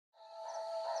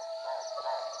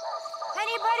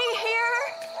Anybody here?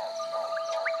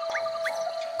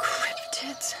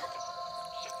 Cryptids.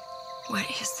 What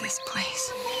is this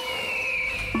place?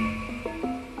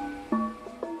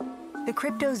 The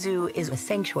CRYPTOZOO is a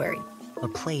sanctuary, a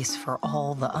place for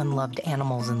all the unloved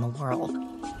animals in the world.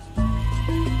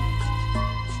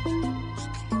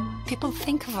 People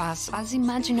think of us as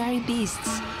imaginary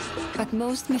beasts, but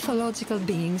most mythological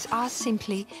beings are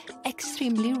simply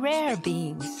extremely rare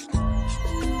beings.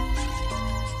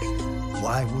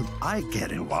 Why would I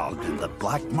get involved in the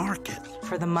black market?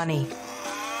 For the money.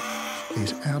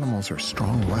 These animals are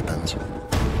strong weapons.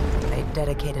 I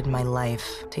dedicated my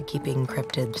life to keeping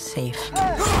cryptids safe. The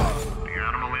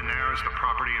animal in there is the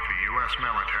property of the U.S.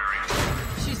 military.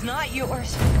 She's not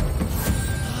yours.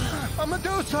 A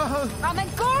Medusa! I'm a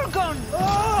Gorgon!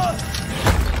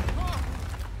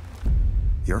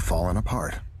 You're falling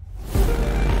apart.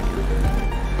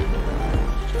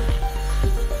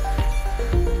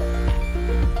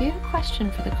 Do you have a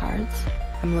question for the cards?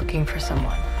 I'm looking for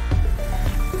someone.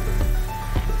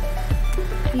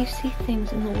 You see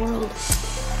things in the world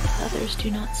others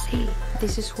do not see.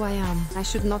 This is who I am. I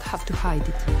should not have to hide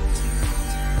it.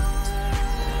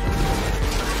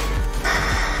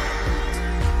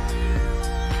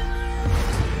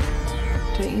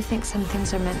 Don't you think some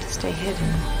things are meant to stay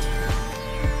hidden?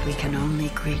 We can only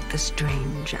greet the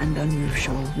strange and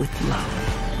unusual with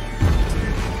love.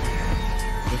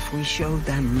 If we show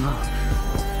them love,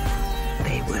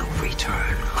 they will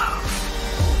return love.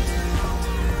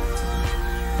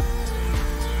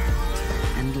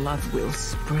 And love will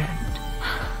spread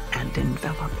and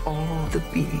envelop all the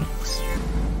beings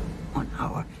on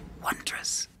our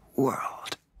wondrous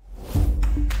world.